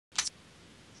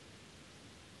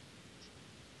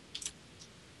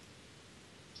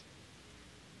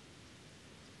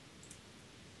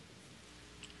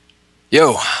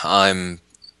Yo, I'm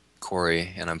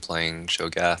Cori, and I'm playing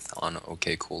Shogath on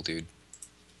OK Cool Dude.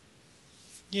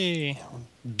 Yay.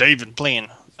 David playing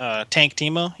Tank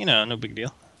Timo. No big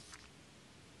deal.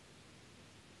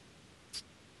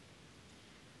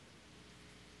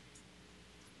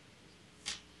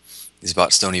 These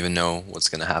bots don't even know what's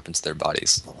gonna happen to their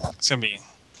bodies. It's gonna be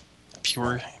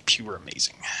pure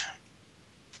amazing.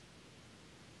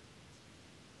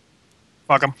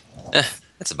 Fuck 'em.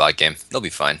 It's a bot game. They'll be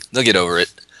fine. They'll get over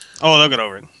it. Oh, they'll get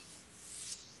over it.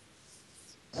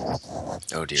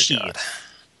 Oh dear Shit. God.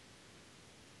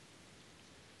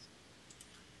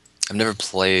 I've never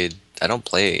played. I don't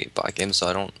play bot games, so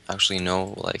I don't actually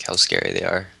know like how scary they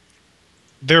are.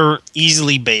 They're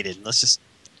easily baited. Let's just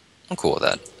I'm cool with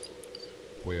that.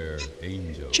 Where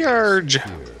angels charge.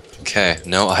 Okay,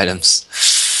 no items.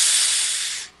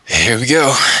 Here we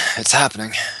go. It's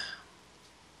happening.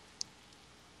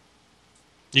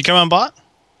 You come on bot?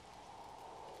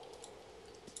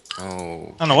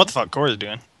 Oh. I don't know what the fuck Core's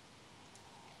doing.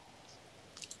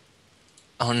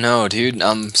 Oh no, dude.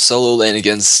 I'm solo lane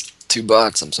against two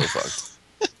bots. I'm so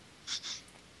fucked.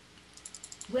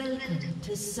 Welcome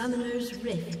to Summoner's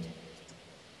Rift.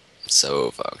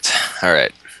 So fucked.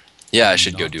 Alright. Yeah, I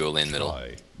should go do a lane middle.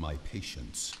 Try my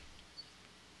patience.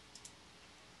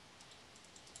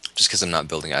 Just because I'm not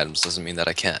building items doesn't mean that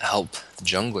I can't help the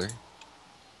jungler.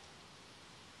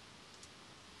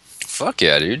 Fuck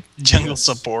yeah, dude. Jungle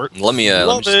support. Let me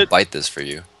Love just it. bite this for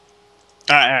you.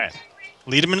 Alright.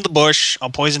 Lead him into the bush. I'll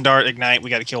poison dart, ignite. We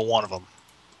gotta kill one of them.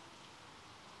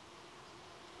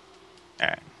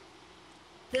 Alright.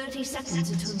 30 seconds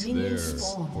until There, minions for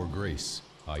spawn. grace,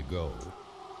 I go.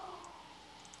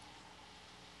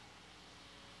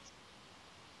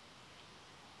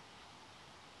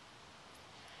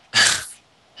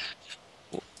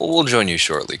 We'll join you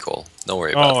shortly, Cole. Don't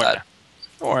worry about Oh, that.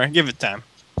 Don't worry. Give it time.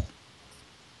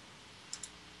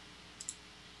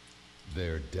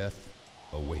 Their death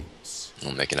awaits.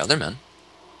 We'll make another, man.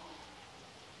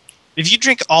 If you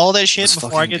drink all that It shit was before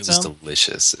fucking, I get it was some,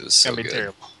 delicious. It was it's so gonna be good.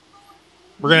 terrible.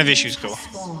 We're gonna have issues, Cole.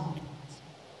 Spawned.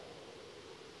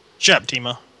 Shut up,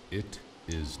 Timo. It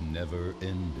is never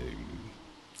ending.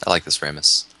 I like this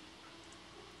Ramus.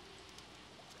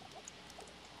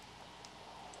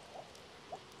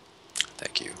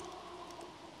 Thank you.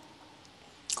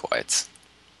 Quiet.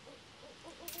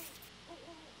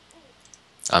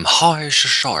 I'm high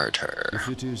Sharter. If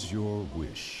it is your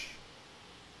wish.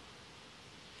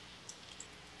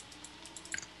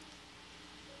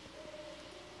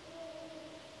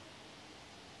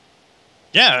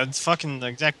 Yeah, it's fucking the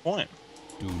exact point.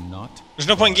 Do not. There's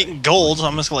no point in try getting gold, so my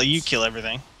I'm just gonna let you kill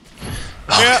everything.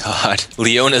 Oh Yeah. god.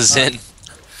 Leona's in.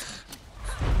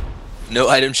 No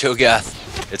item Cho'Gath.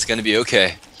 It's gonna be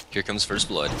okay. Here comes first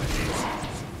blood.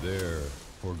 There,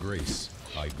 for grace,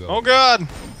 I go. Oh god!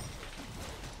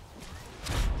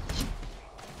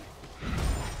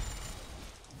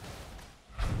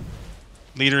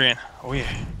 Lead her in. Oh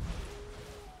yeah.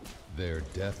 Their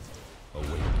death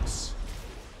awaits.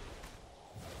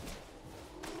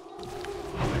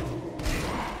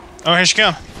 Oh, here she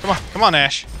come. Come on,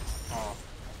 Ash.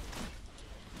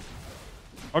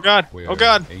 Oh god. Where Oh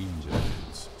god.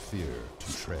 angels fear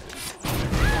to tread.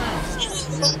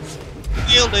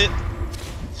 Yield it.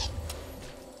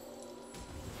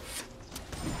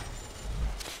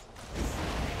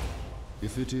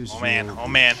 If it is Oh man. your Oh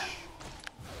man. wish,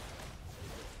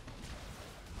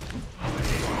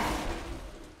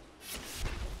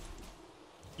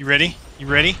 You ready? You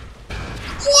ready?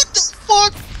 What the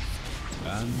fuck?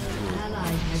 and An ally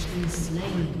has been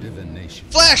slain. divination.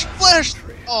 Flash! Flash!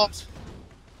 Oh.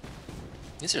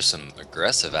 These are some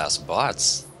aggressive ass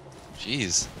bots.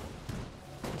 Jeez.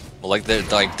 Well, like they're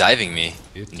like diving me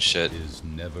It and shit. is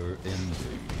never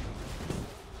ending.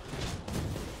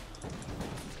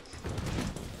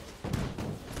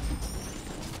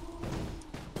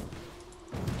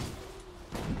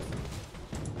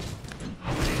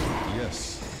 Yes,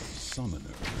 summoner.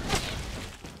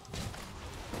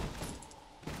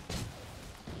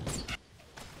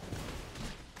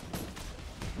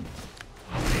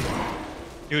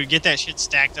 Dude, get that shit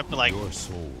stacked up to like. Your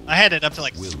soul. I had it up to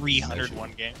like will 300 measure.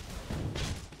 one game.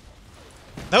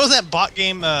 That was that bot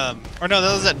game, or no,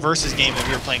 that was that versus game that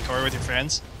you were playing Cori with your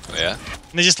friends. Oh yeah?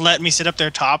 And they just let me sit up there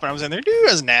top, and I was in there, dude,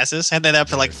 as Nasus. Had that up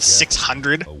to like Their death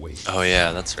 600. awaits. Oh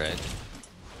yeah, that's right.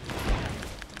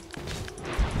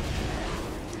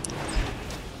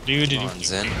 Dude,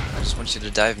 Dawn's in. I just want you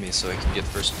to dive me so I can get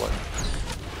first blood.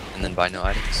 And then buy no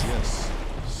items. Yes,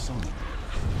 summoner.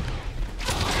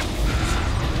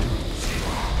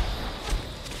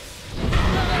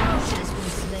 Has been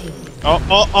slain. Oh,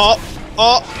 oh, oh!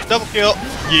 Oh, double kill.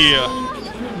 Yeah.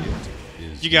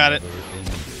 Is You got it. never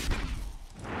ending.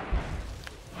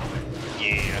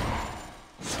 Yeah.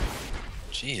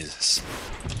 Jesus.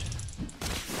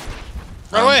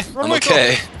 Run away. Run I'm away.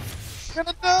 okay. I'm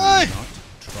gonna die. Not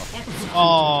try.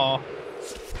 Oh.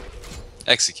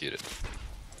 Executed.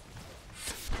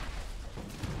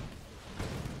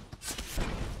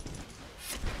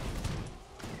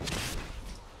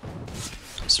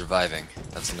 I'm surviving.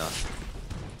 That's enough.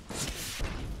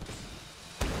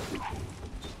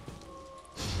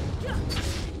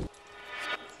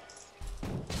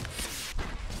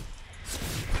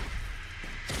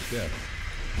 Death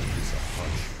is a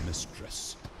harsh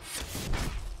mistress.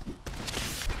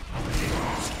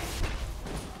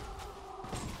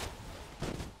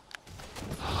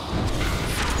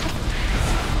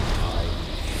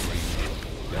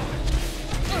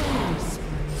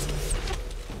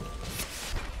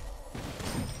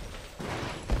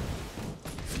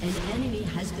 An enemy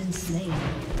has been slain.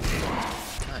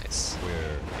 Nice.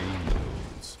 Where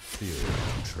angels fear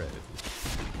to tread.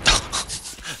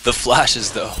 The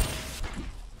flashes, though.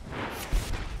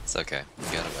 It's okay. We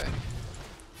got away.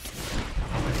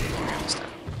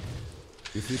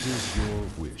 If it is your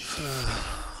wish,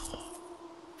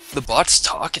 The bot's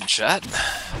talking, chat.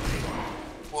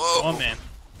 Whoa. Oh man.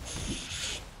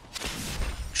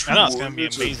 I know it's gonna be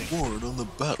amazing. Born on the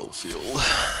battlefield.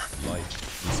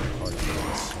 life is a part of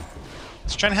the cycle.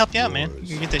 Just trying to help you out, man. You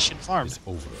can get that shit farmed. Is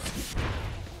over.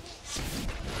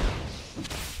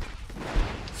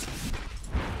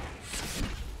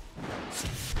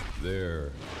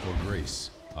 There, for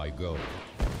grace, I go.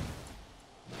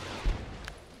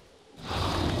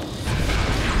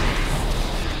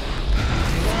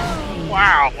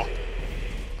 Wow.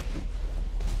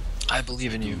 I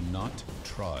believe in you. Do not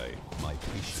try my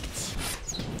patience.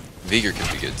 Vigor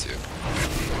can be good too.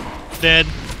 Dead.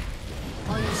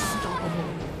 Unstoppable.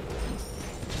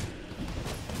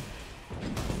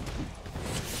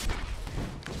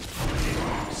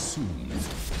 Soon,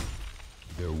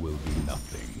 there will be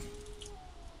nothing.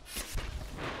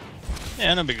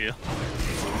 Yeah, no big deal.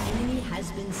 An enemy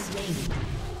has been slain.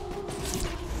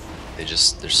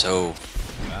 They're so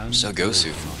And Gosu.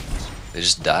 will not They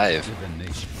just dive.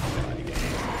 divination by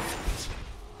hands.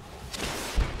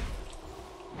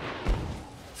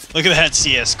 Look at that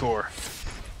CS score.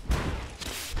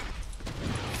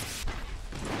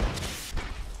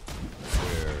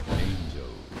 Where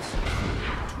angels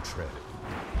fear to tread.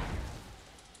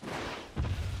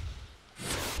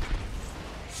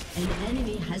 An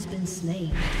enemy has been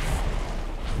slain.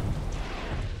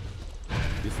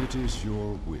 If it is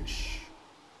your wish,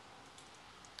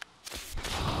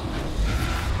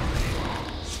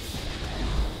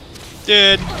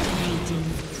 Dead.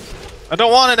 I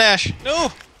don't want it, Ash.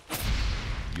 No.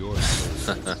 your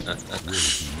soul will be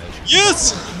measured.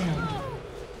 Yes.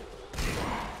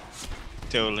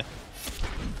 Totally.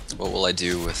 What will I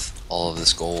do with all of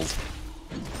this gold?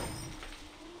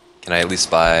 Can I at least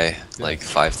buy like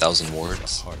 5,000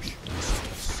 wards? Harsh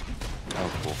mistress.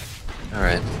 Oh, cool.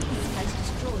 Alright. Has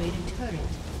destroyed a turret.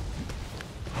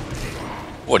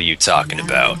 What are you talking An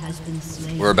about? ally has been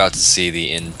slain. We're about to see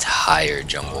the entire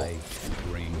jungle. I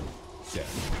bring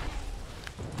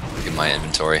death. Look at my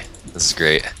inventory. This is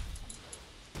great.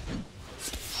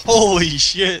 Holy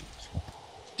shit.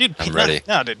 Dude, I'm ready.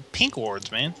 No, dude, pink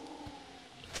wards, man.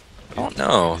 I don't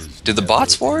know. Do the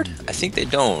bots ward? I think they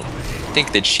don't. I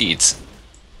think they cheat.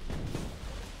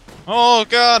 Oh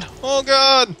god. Oh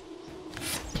god.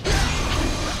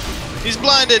 He's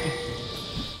blinded.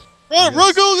 Run,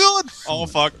 run, go, god. Oh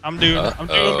fuck. I'm doomed. I'm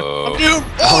doomed. I'm doomed.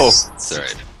 Oh, that's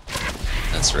right.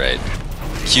 That's right.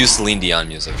 Cue Celine Dion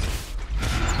music.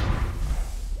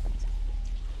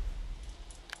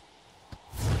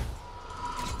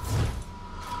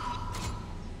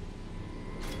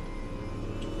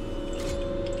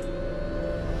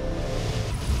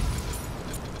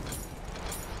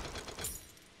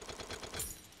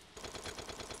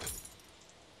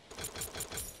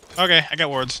 Okay, I got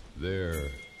wards. There,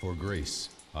 for grace,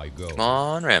 I go. Come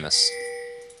on, Ramus.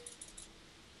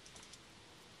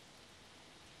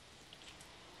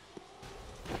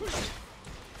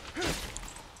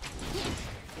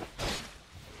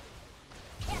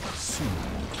 Soon,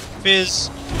 Fizz.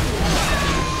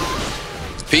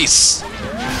 Peace.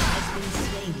 Has been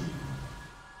slain.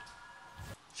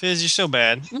 Fizz, you're so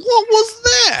bad. What was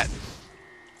that?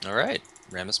 Alright,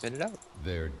 Ramus made it out.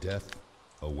 their death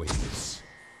awaits.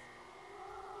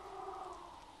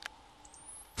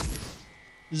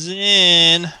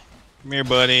 Zin. Come here,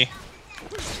 buddy.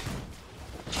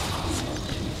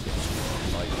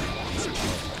 Life is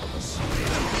part of a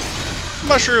cycle.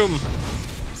 Mushroom.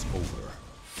 It's over.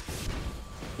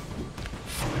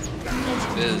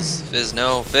 Fizz, Fizz,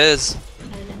 no, Fizz.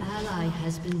 An ally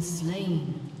has been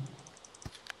slain.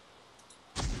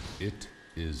 It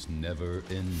is never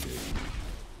ending.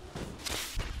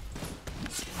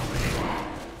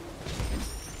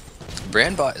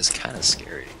 Brandbot is kind of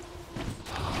scary.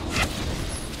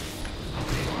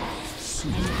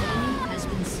 Soon An enemy has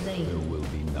been there slain. will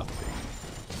be nothing.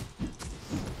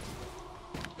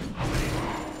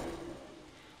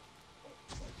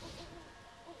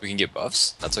 We can get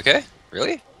buffs? That's okay?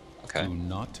 Really? Okay. Do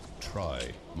not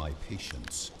try my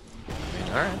patience.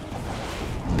 Alright.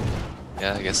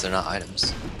 Yeah, I guess they're not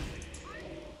items.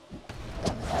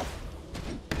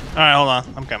 Alright, hold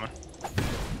on. I'm coming.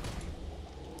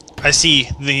 I see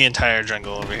the entire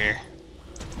jungle over here.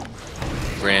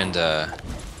 Brand, I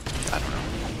don't know.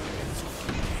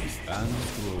 And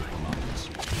throw commands.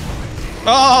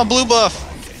 Oh, blue buff!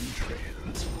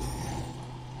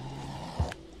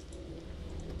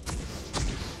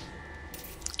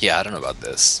 Yeah, I don't know about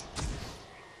this.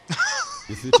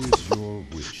 If it is your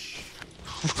wish.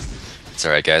 It's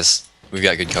alright, guys. We've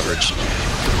got good coverage.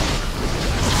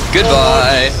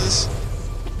 Goodbye! Oh, Jesus.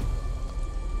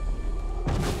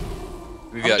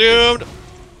 We've I'm got doomed!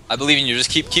 I believe in you. Just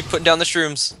keep putting down the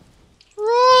shrooms.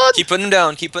 Run! Keep putting them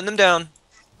down. Keep putting them down.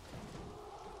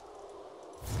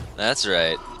 That's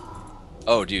right.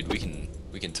 Oh, dude, we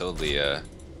can totally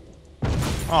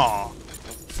Aw.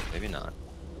 maybe not.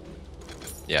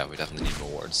 Yeah, we definitely need more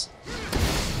wards.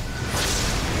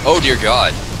 Oh dear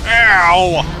God.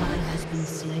 Ow! Ally has been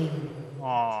slain.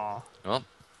 Aw. Well,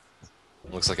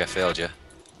 looks like I failed you.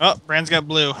 Oh, Brand's got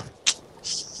blue.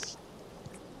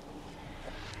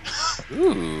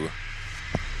 Ooh.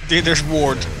 Dude, there's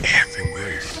wards For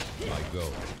everywhere. grace, I go.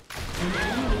 An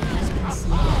enemy has been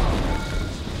slain.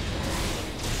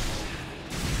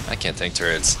 I can't tank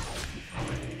turrets.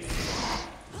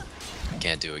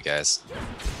 Can't do it, guys.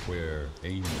 Where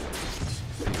angels.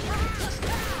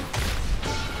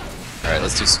 All right,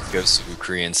 let's do some Gosu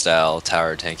Korean style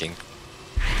tower tanking.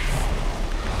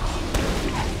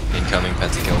 Incoming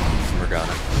pentakill from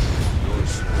Morgana.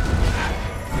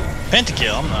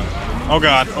 Pentakill, I'm not. Oh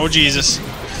god, oh Jesus.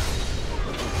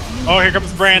 Oh, here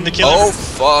comes Brand to kill Oh him.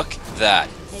 fuck that!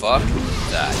 Fuck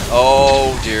that!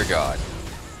 Oh dear God!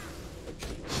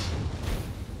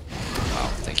 Wow,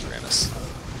 thank you, Ramus.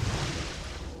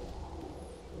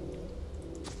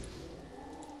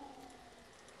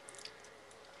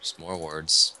 Just more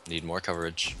wards. Need more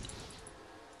coverage.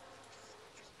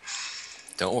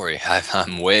 Don't worry,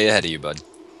 I'm way ahead of you, bud.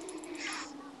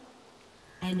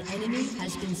 An enemy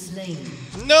has been slain.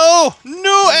 No!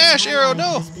 No, Ash An Arrow, ally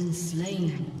no! has been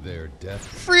slain. Their death.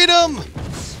 Freedom!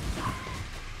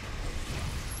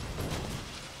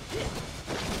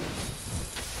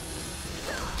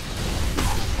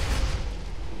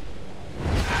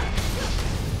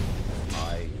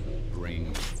 I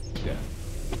bring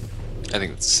death. I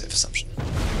think that's a safe assumption.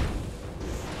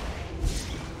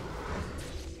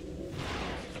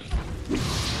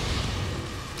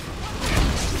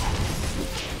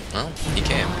 Well, he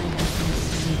came.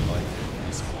 Life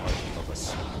is part of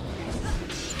us.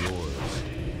 Yours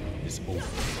is over.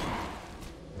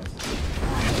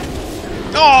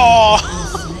 Oh!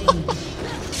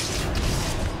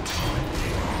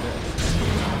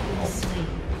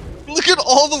 Look at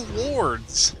all the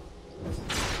wards!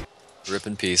 Rip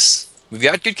in peace. We've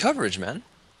got good coverage, man.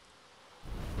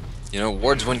 You know,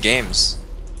 wards win games.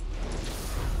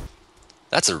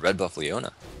 That's a red buff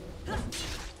Leona.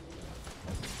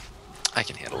 I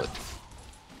can handle it.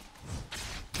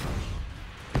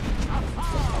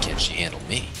 Can't she handle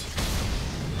me?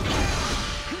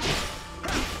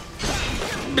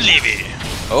 Believe it!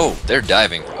 Oh, they're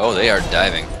diving. Oh, they are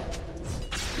diving.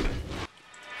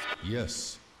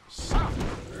 Yes.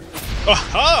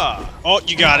 Aha! Oh,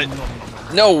 you got it.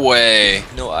 No way.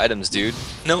 No items, dude.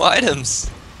 No items.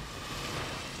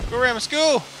 Go Ramus,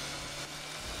 go!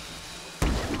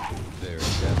 Their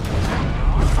death.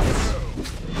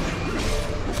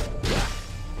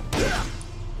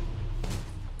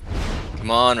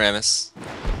 Come on, Ramus.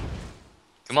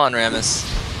 Come on, Ramus.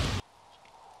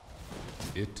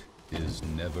 It is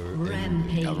never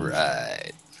ending. Rampage.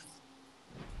 Alright.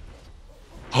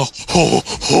 Ho, ho,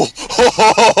 ho, ho,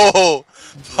 ho, ho.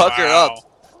 Pucker Wow. up.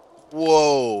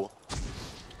 Whoa.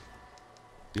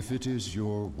 If it is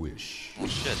your wish. Oh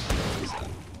shit. What is that?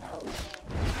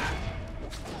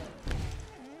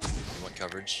 You want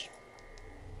coverage?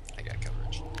 I got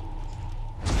coverage.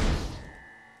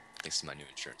 Thanks to my new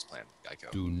insurance plan,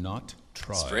 Geico. Do not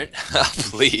try. Sprint?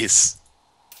 Please.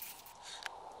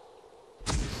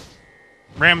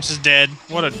 Ramus is dead.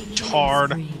 What a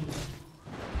tard.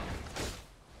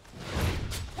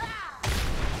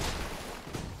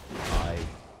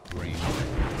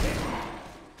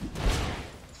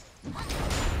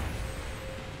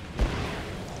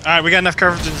 Alright, we got enough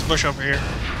coverage in this bush over here.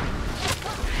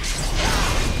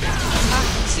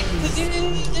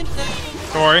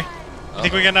 Cori, you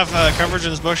think we got enough coverage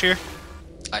in this bush here?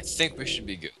 I think we should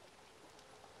be good.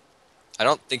 I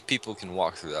don't think people can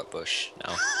walk through that bush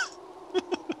now.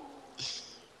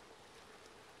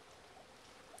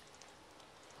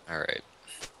 Alright.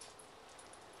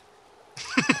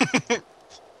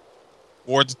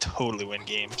 Wards totally win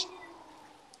games.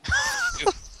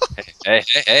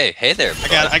 Hey there,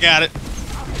 bud. I got it.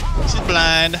 She's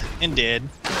blind and dead.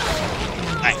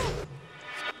 Nice.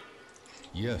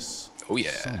 Yes. Oh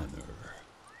yeah. Summoner.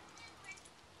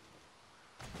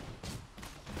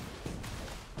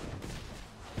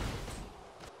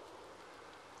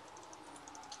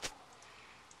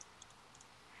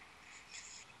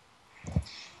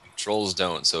 Trolls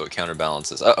don't, so it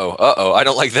counterbalances. Uh-oh, I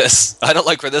don't like this. I don't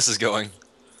like where this is going.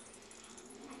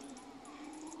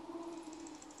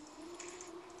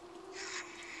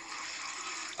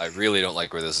 I really don't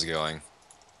like where this is going.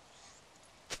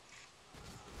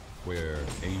 Where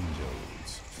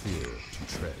angels fear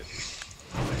to tread.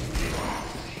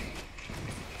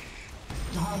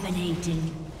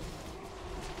 Dominating.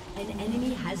 An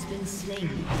enemy has been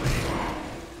slain.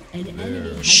 An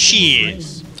enemy has Shit. been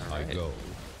slain. I go.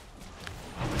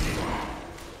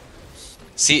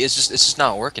 See, it's just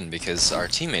not working because our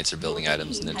teammates are building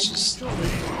items and it's just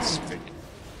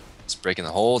it's breaking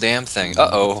the whole damn thing.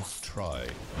 Uh-oh. Try.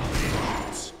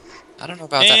 I don't know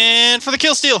about that. And for the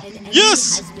kill steal. An enemy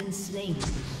Yes! has been slain.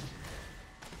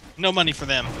 No money for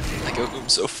them. I go boom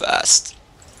so fast.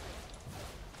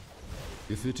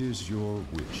 If it is your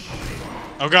wish.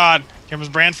 Oh god. Here comes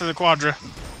Brand for the Quadra.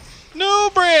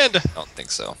 No, Brand! I don't think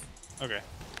so. Okay.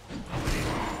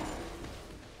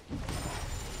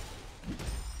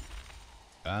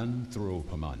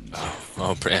 Anthropoman.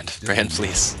 Oh, Brand,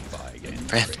 please.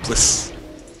 Brand, please.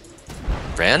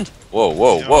 Brand? Whoa,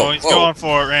 whoa, whoa, Oh, he's whoa. going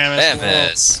for it,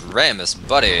 Ramus. Ramus,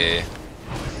 buddy.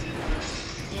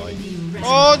 Enemy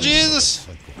Oh, Jesus!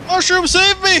 Mushroom,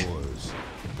 save me! Yours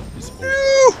is over.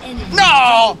 Woo! enemy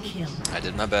No! kill. I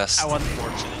did my best. That wasn't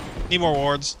fortunate. Need more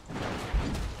wards.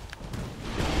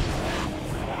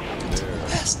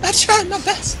 I tried my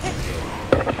best.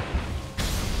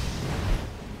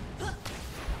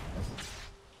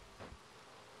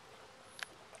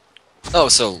 Oh,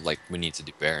 so, like, we need to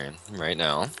do Baron right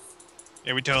now.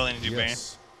 Yeah, we totally need to do Bane.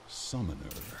 Yes. Summoner.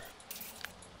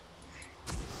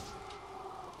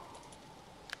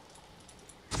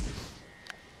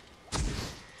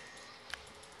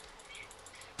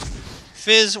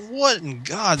 Fizz, what in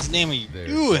God's name are you Their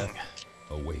doing? death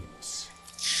awaits.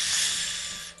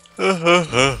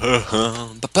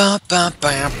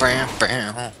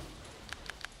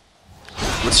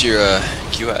 What's your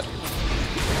Q at?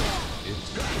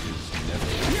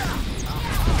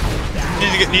 It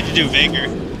is never Need to do Vigor.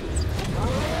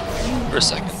 For a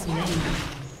second. Slain. An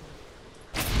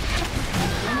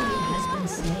enemy has been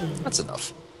slain. That's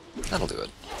enough. That'll do it.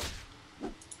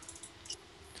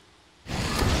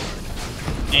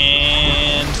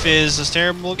 And Fizz is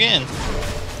terrible again.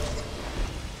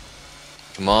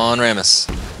 Come on, Ramus.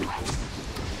 Shut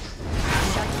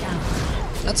down.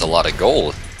 That's a lot of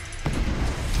gold.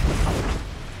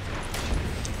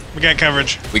 We got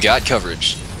coverage. We got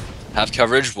coverage. Have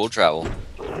coverage, we'll travel.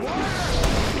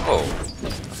 Oh.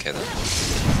 Okay then.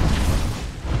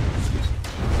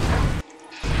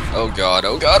 Oh god,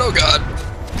 oh god, oh god!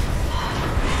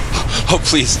 Oh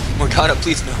please, Morgana,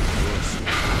 please no. You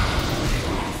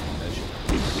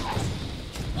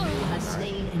have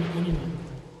slain an enemy.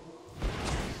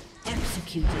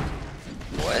 Executed.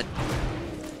 What?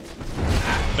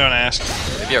 Don't ask.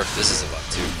 Maybe our fizz is about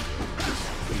to.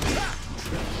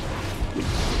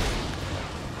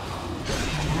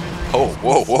 Oh,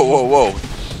 whoa, whoa, whoa, whoa.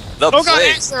 The Oh god,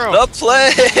 place! Astro! The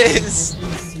place! Has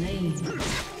been slain.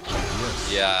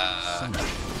 Yeah.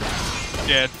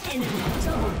 Dead. Enemy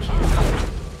double kill.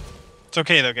 It's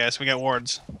okay though, guys. We got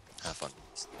wards. Have fun.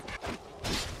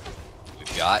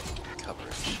 We've got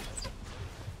coverage.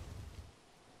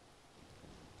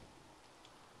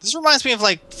 This reminds me of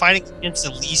like fighting against the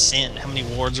Lee Sin. How many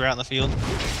wards are out in the field?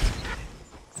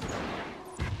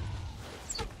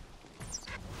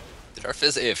 Did our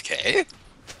fizz AFK?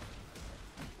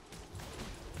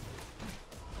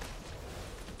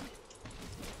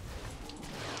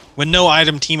 When no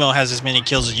item Teemo has as many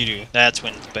kills as you do, that's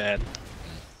when it's bad.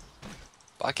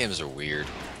 Bot games are weird.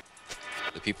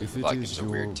 The people If in it bot is games are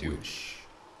your weird too. wish.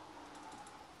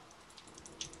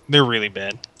 They're really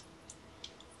bad.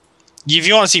 If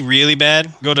you want to see really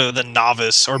bad, go to the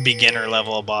novice or beginner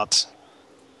level of bots.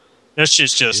 That's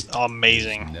just It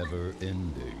amazing. is never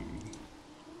ending.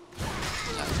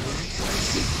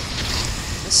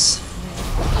 Buzz.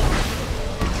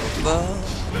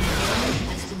 Buzz.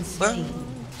 Has been slain.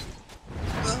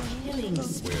 Killing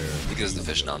Because the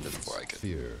fish nommed it before I could.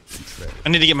 Fear to tread. I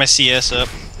need to get my CS up.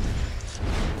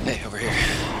 Hey, over here.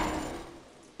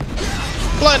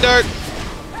 Blind dart.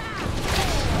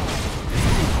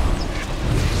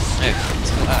 Hey,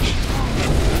 it's Flash.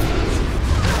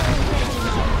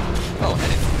 Oh,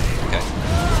 hey.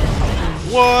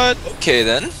 What? Okay. Okay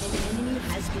then. An enemy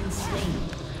has been slain.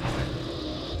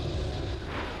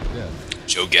 Death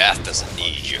Joe Gath doesn't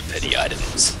need your petty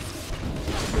items.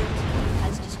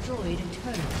 Has destroyed a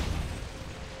turret.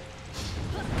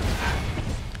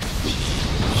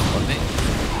 What me?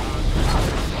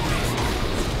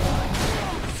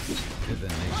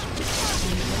 divination.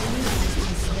 An enemy has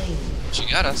been slain. She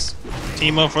got us.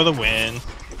 Teemo for the win.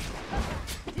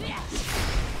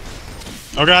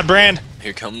 Oh god, Brand.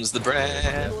 Here comes the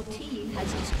brand. Your team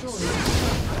has destroyed.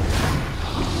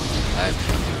 I'm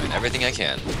doing everything I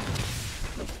can.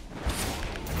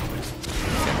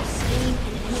 Slain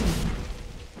an enemy.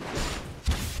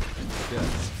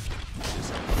 Death is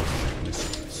a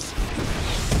mistress.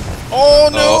 Oh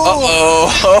no!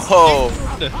 Oh,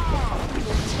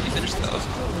 You finished those.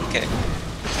 Okay.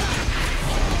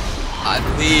 I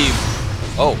believe.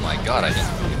 Oh my god, I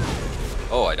didn't believe.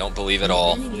 Oh, I don't believe at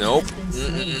all. Nope.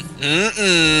 Mm-mm.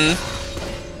 Mm-mm.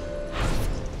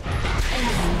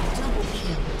 Enemy double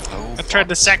kill. Oh, I tried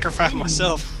to sacrifice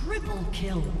myself. Triple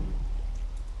kill.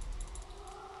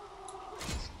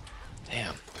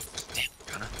 Damn. Damn,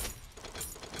 Gunna.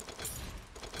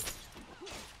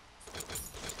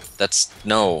 That's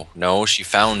no, she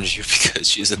found you because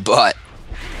she's a bot.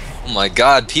 Oh my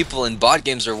god, people in bot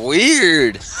games are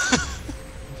weird.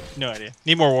 No idea.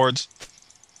 Need more wards.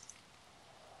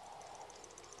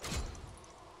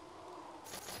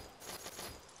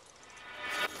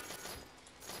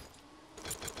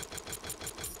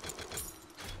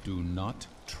 Do not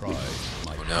try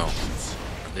my Oh no. patience.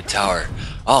 Mid tower.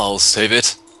 I'll save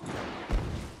it.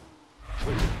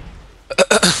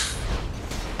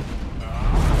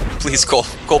 Please, Cole.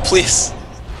 Cole, please.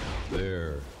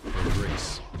 There, for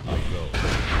grace, I go.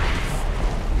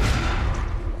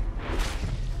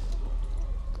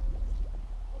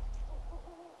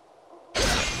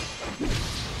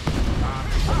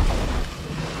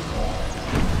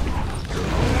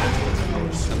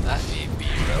 Come at me,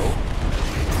 bro.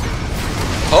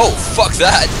 Oh, fuck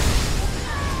that!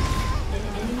 An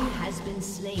enemy has been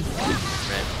slain.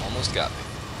 Man, almost got me.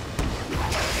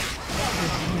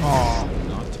 Oh.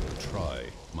 Not try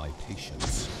my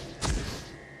patience.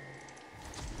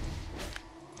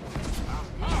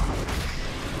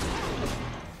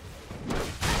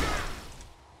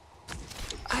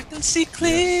 I can see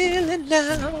clearly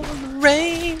now. The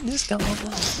rain is gone.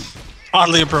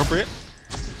 Oddly appropriate.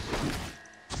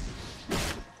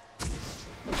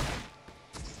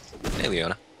 Hey,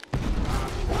 Leona.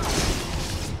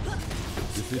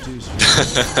 If it is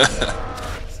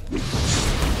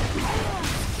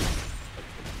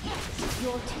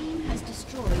Your team has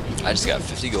destroyed. I just got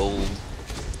 50 gold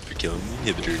for killing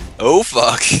the inhibitor. Oh,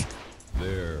 fuck.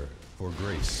 there, for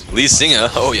grace. Lee Singa.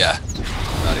 Oh, yeah.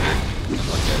 I'm out of here. Good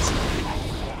luck, guys.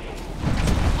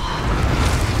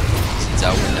 Since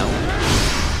out now.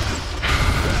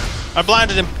 I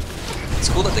blinded him. It's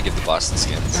cool that they give the boss the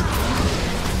skins.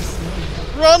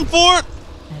 Run for it!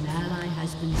 An ally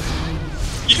has been slain.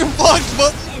 You fucked,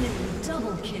 but Enemy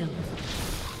double kill.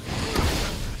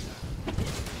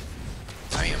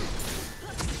 I am.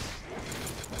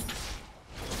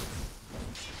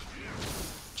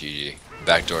 GG.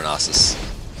 Backdoor Gnosis.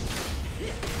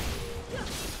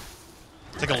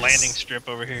 it's like a landing strip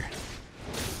over here.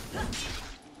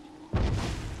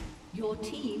 Your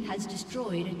team has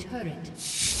destroyed a turret.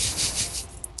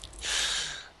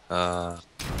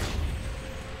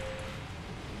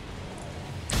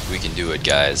 We can do it,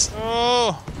 guys.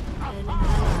 Oh, An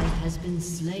ally has been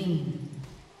slain.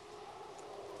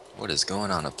 What is going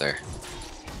on up there?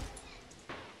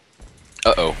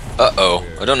 Uh-oh. Uh-oh.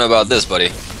 I don't know about this, buddy.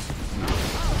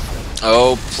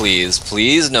 Oh, please.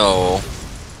 Please, no.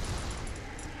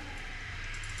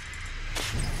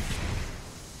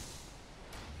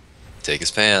 Take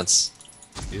his pants.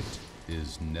 It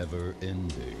is never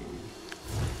ending.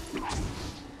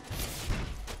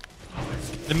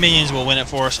 the minions will win it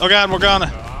for us. Oh god, Morgana.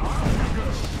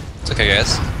 It's okay,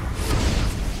 guys.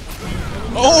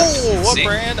 Oh, what See?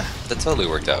 brand? That totally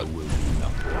worked out.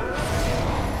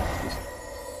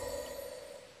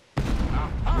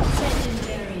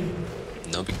 Legendary.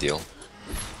 No big deal.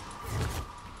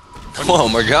 Whoa,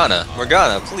 Morgana.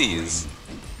 Morgana, please.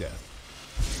 Death.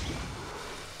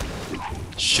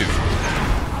 Shoot.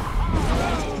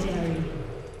 Legendary.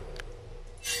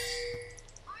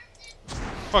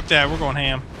 Fuck that, we're going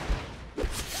ham.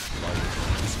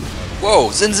 Whoa,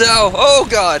 Zinzao! Oh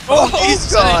god! Oh, Oh,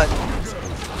 Jesus, god!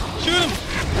 Shoot him!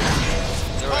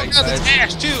 It's Oh alright, god, guys. that's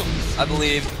Ash too! I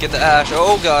believe. Get the ash.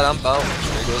 Oh god, I'm out.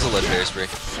 There goes a legendary spree. You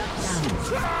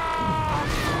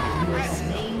have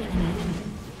slain an enemy.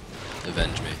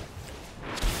 Avenge me.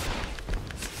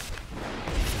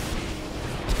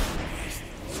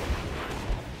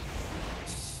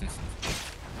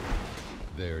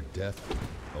 Their death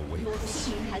Your awaits.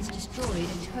 team has destroyed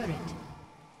a turret.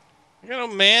 I got no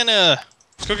mana.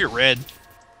 Let's go get red.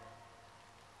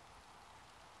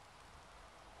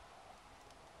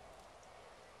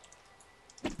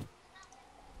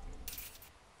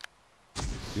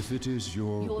 If it is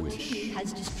your Your wish, team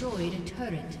has destroyed a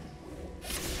turret.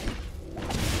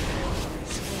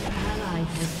 An ally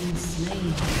has been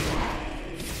slain.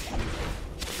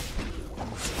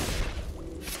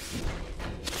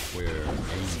 where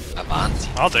anger Avanti.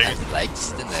 I'll take it. Likes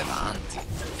the Avanti.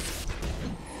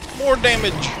 More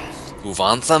damage. Who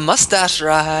wants a mustache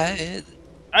ride?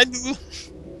 I do.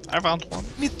 I found one.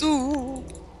 Me too.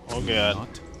 Oh god.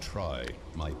 not try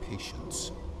my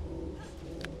patience.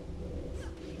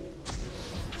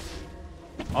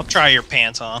 I'll try your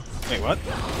pants on. Wait, what?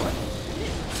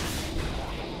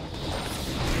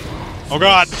 Oh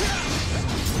god.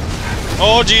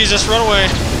 Oh Jesus, run away.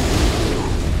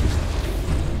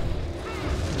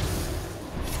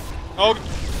 Oh.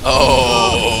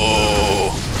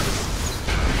 Oh.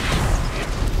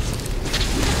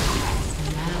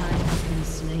 An ally has been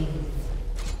slain.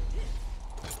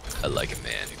 I like a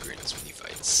man who grins when he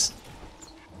fights.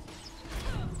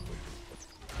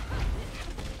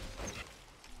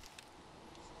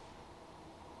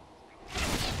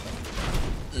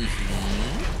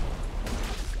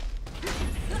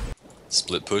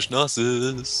 Split push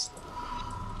Gnosis.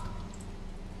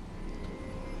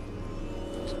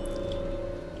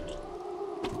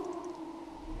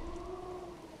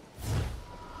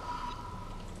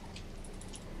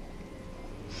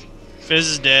 Fizz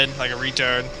is dead, like a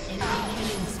retard. Enemy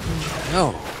killing spree.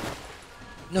 No.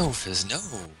 No, Fizz, no.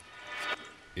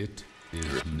 It is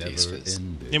Rip in peace, never Fizz.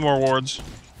 ended. Need more wards.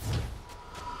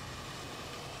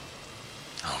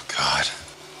 Oh god.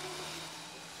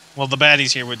 Well, the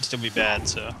baddies here would still be bad,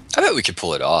 so. I bet we could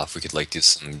pull it off. We could like do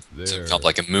some There, comp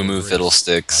like a Moo for grace,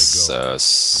 Fiddlesticks, I go.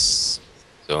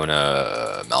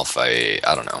 Zona, Malphite,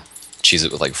 I don't know. Cheese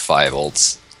it with like 5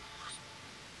 ults.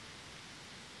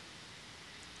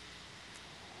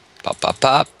 Pop, pop,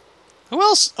 pop. Who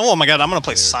else? Oh my god, I'm gonna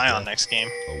play Their Scion death next game.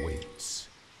 Awaits.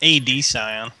 AD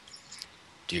Scion.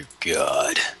 Dear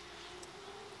God.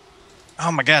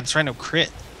 Oh my god, it's right no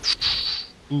crit.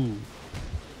 Ooh.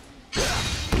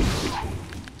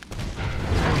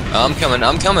 I'm coming,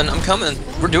 I'm coming, I'm coming.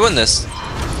 We're doing this.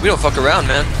 We don't fuck around,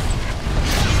 man.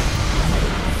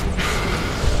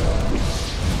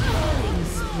 Killing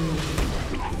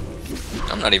spree.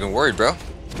 I'm not even worried, bro.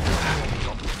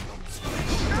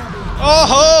 Oh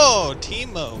ho!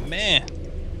 Teemo, man.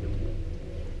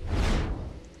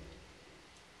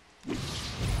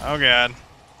 Oh god.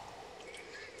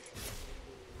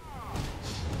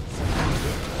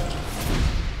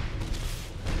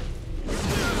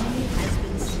 Enemy has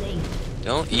been slain.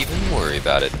 Don't even worry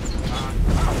about it.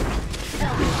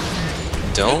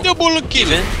 Don't Double kill.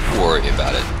 even worry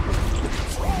about it.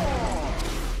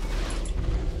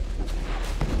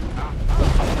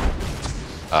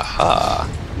 Aha.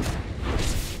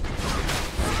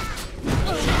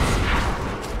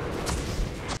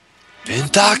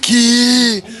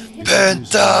 Pentaki!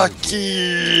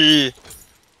 Pentaki!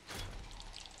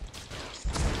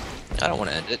 I don't want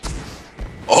to end it.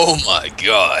 Oh my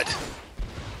god!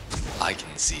 I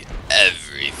can see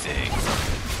everything.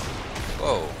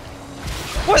 Whoa.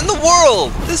 What in the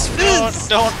world? This fits!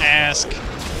 Don't ask.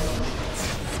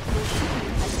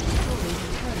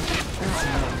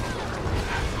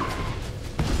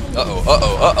 Uh-oh,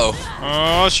 uh-oh, uh-oh.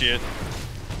 Oh shit.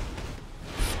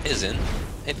 Hey, Zin.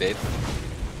 Hey, babe.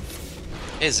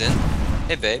 Hey, Zin.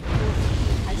 Hey, babe.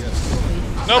 Has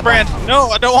destroyed No, Brand. No,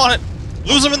 I don't want it.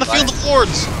 Lose him in the field of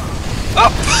wards.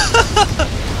 Up!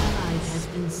 ally has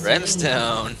been slain. Ram's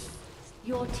down.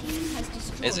 Your team has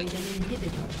destroyed Is an it?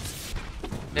 inhibitor.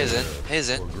 Hey, Zin. Hey,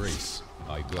 Zin. For grace,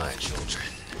 I go. My children.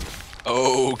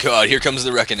 Oh god, here comes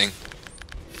the reckoning.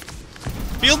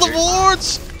 Field of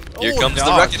wards. Here Oh, comes the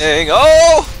dodge. reckoning.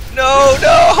 Oh! No,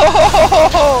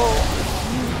 no!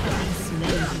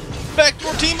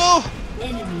 Backdoor Teemo.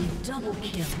 Enemy double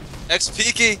kill.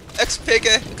 X-Peaky!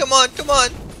 X-Peaky! Come on, come on!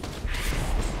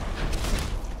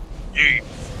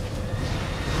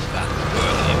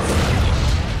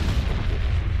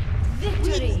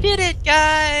 Victory. Did it,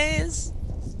 guys!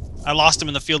 I lost him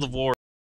in the field of war.